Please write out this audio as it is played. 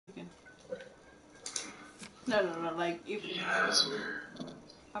No, no, no, like if Yeah, that's weird.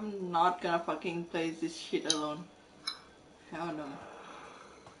 I'm not gonna fucking play this shit alone. Hell no.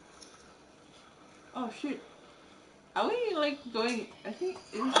 Oh shit. Are we like going? I think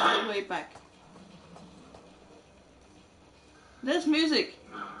it is the way back. There's music.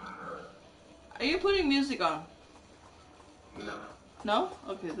 Are you putting music on? No. No?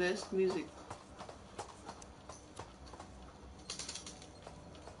 Okay, there's music.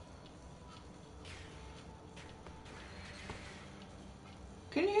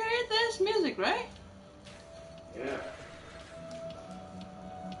 Can you hear it? There's music, right? Yeah.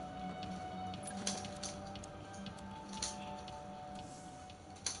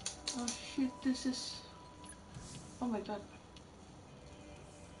 Oh shit, this is... Oh my god.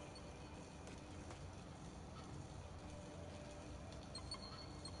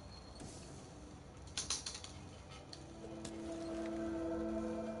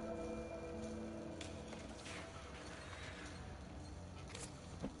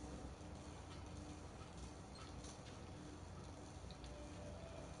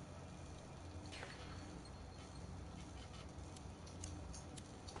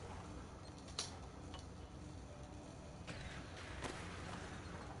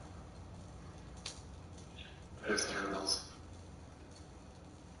 There's terminals.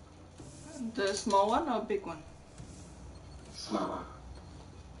 The small one or big one? Small one.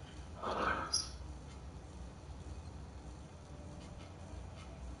 All arms.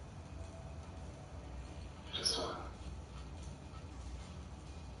 Just one.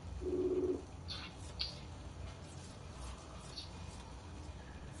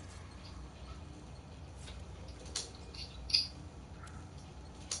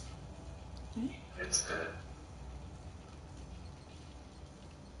 It's dead.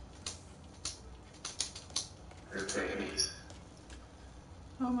 They're babies.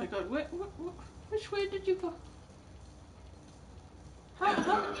 Oh my god, which way did you go? They How?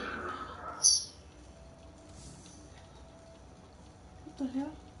 throw the camera across. What the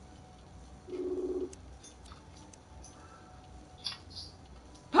hell?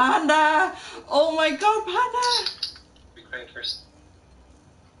 Panda! Oh my god, Panda! Be quiet first.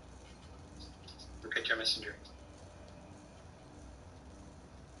 Look at your messenger.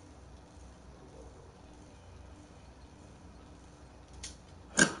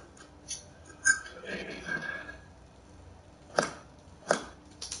 The babies are dead.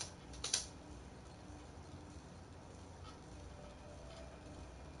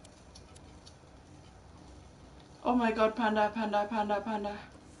 Oh my god, Panda, Panda, Panda, Panda.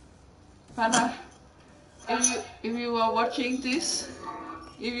 Panda, if you are watching this,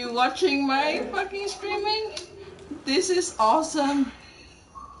 if you're watching my fucking streaming, this is awesome.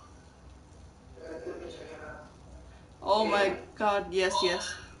 Oh my god, yes,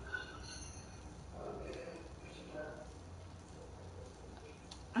 yes.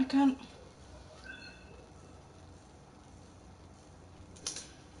 I can't.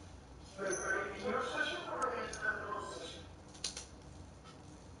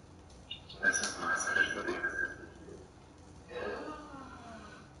 This is my session with you.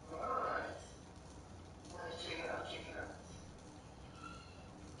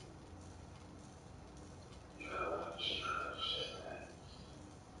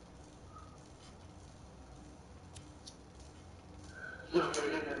 No,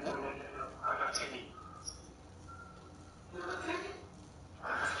 I got Timmy.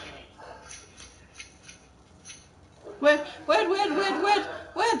 Wait.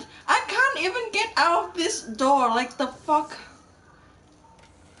 I can't even get out of this door. Like the fuck?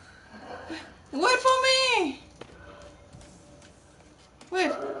 Wait for me!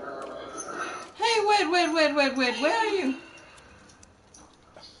 Wait. Hey, wait. Where are you?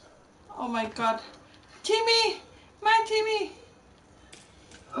 Oh my god. Timmy! My Timmy!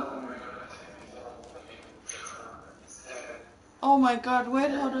 Oh my god,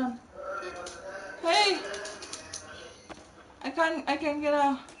 wait, hold on. Hey! I can't get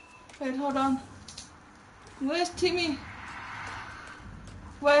out. Wait, hold on. Where's Timmy?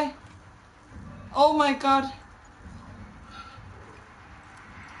 Where? Oh my god.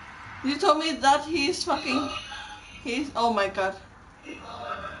 You told me that he's fucking... Oh my god.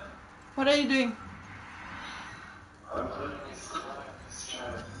 What are you doing?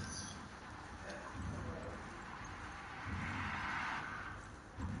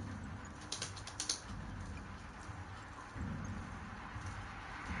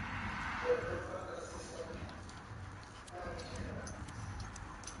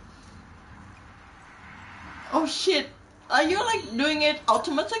 Oh shit. Are you like doing it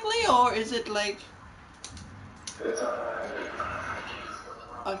automatically or is it like...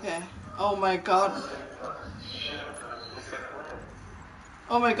 Okay. Oh my god.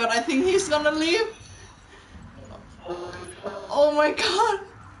 Oh my god, I think he's gonna leave. Oh my god.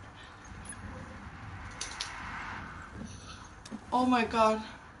 Oh my god.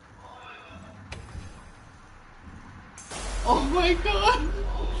 Oh my god.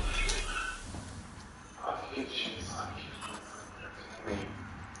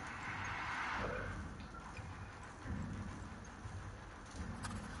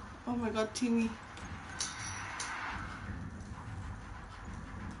 Oh my god, Timmy.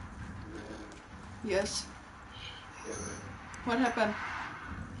 Yes. What happened?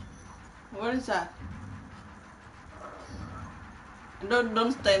 What is that?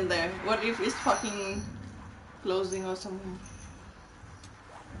 Don't stand there. What if it's fucking closing or something?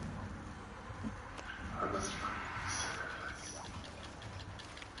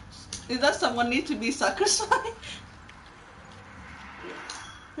 Is that someone need to be sacrificed?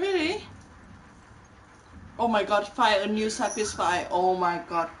 Really? Oh my god, find a new sacrifice. Oh my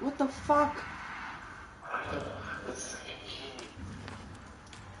god, what the fuck?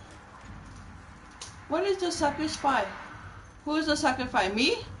 What is the sacrifice? Who is the sacrifice?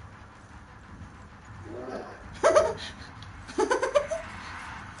 Me?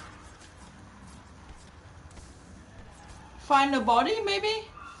 Find a body, maybe?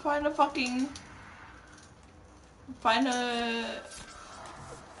 Find a fucking... Find a...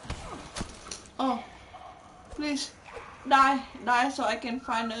 Oh, please, die so I can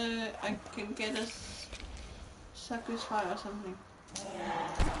find a... I can get a sacrifice or something.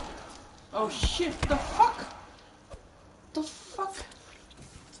 Oh shit, the fuck? The fuck?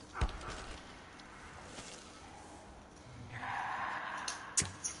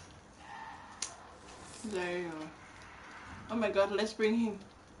 There you go. Oh my god, let's bring him.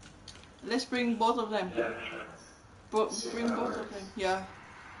 Let's bring both of them. Bring both of them, yeah.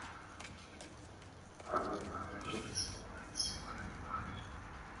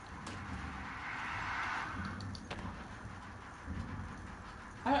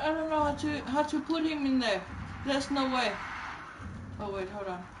 I don't know how to put him in there. There's no way. Oh wait, hold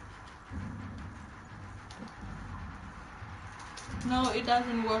on. No, it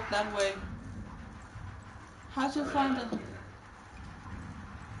doesn't work that way. How to find the...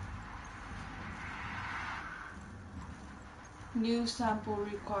 New sample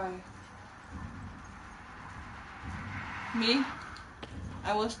required. Me?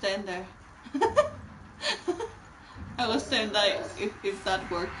 I will stand there. I will stand there if that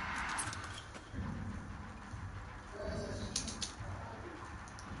works.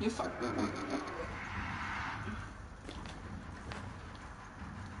 You fuck.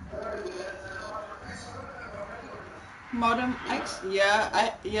 Modern X?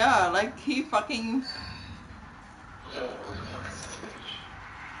 Yeah, like he fucking...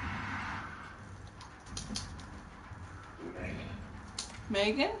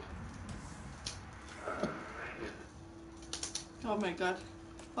 Megan? Oh my god.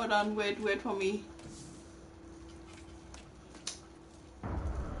 Hold on, wait for me.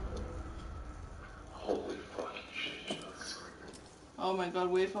 Holy fucking shit. Oh my god,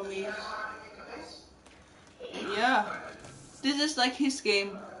 wait for me. Yeah. This is like his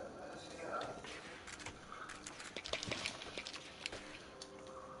game.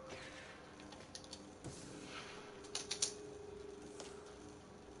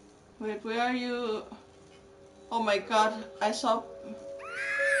 Wait, where are you? Oh my god, I saw...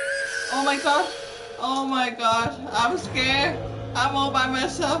 Oh my god! Oh my god, I'm scared. I'm all by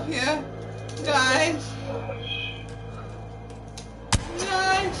myself here. Guys!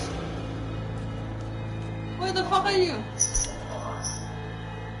 Guys! Where the fuck are you?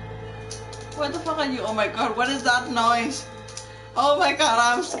 Where the fuck are you? Oh my god, what is that noise? Oh my god,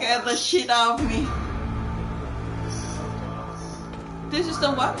 I'm scared the shit out of me. This is the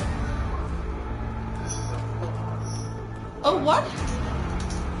what? Oh what?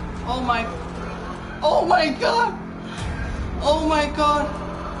 Oh my... Oh my god! Oh my god!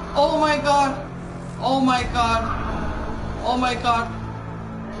 Oh my god! Oh my god! Oh my god!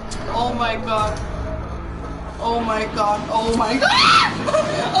 Oh my god! Oh my god! Oh my god!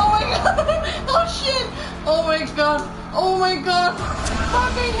 Oh my god! Oh shit! Oh my god! Oh my god!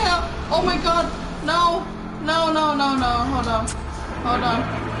 Fucking hell! Oh my god! No! No! No! No! No! Hold on! Hold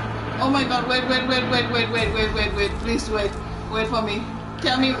on! Oh my god! Wait! Please wait! Wait for me!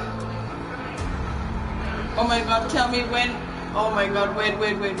 Tell me! Oh my god! Tell me when! Oh my god! Wait!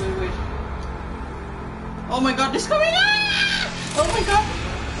 Oh my god! It's coming! Ah! Oh my god!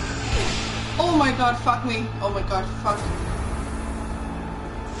 Oh my god! Fuck me! Oh my god! Fuck!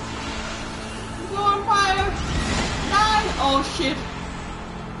 Go on fire! Die! Oh shit!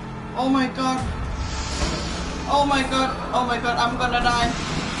 Oh my god! Oh my god, I'm gonna die.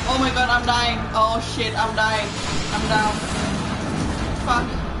 Oh my god, I'm dying. Oh shit, I'm dying. I'm down. Fuck.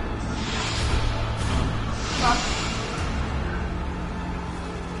 Fuck.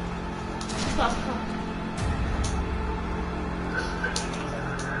 Fuck.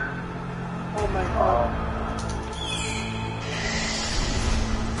 Oh my god.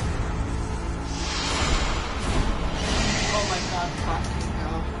 Oh my god, fucking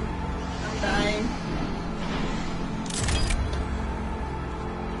hell. I'm dying.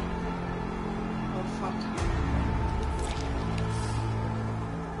 Oh fuck.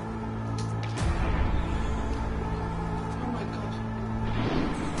 Oh my god.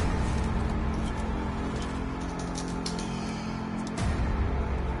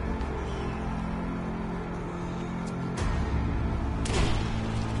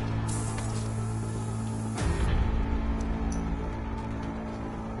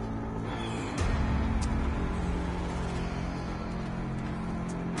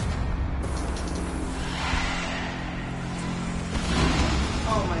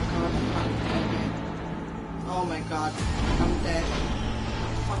 Oh my god, oh my god, I'm dead.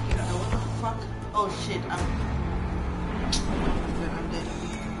 Fucking hell, what the fuck? Oh shit, I'm dead.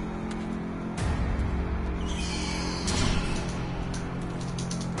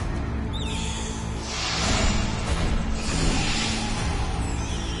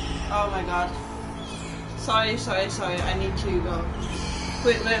 Oh my god. Sorry, I need to go.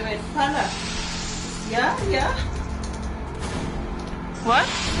 Wait, Panda. Yeah? What?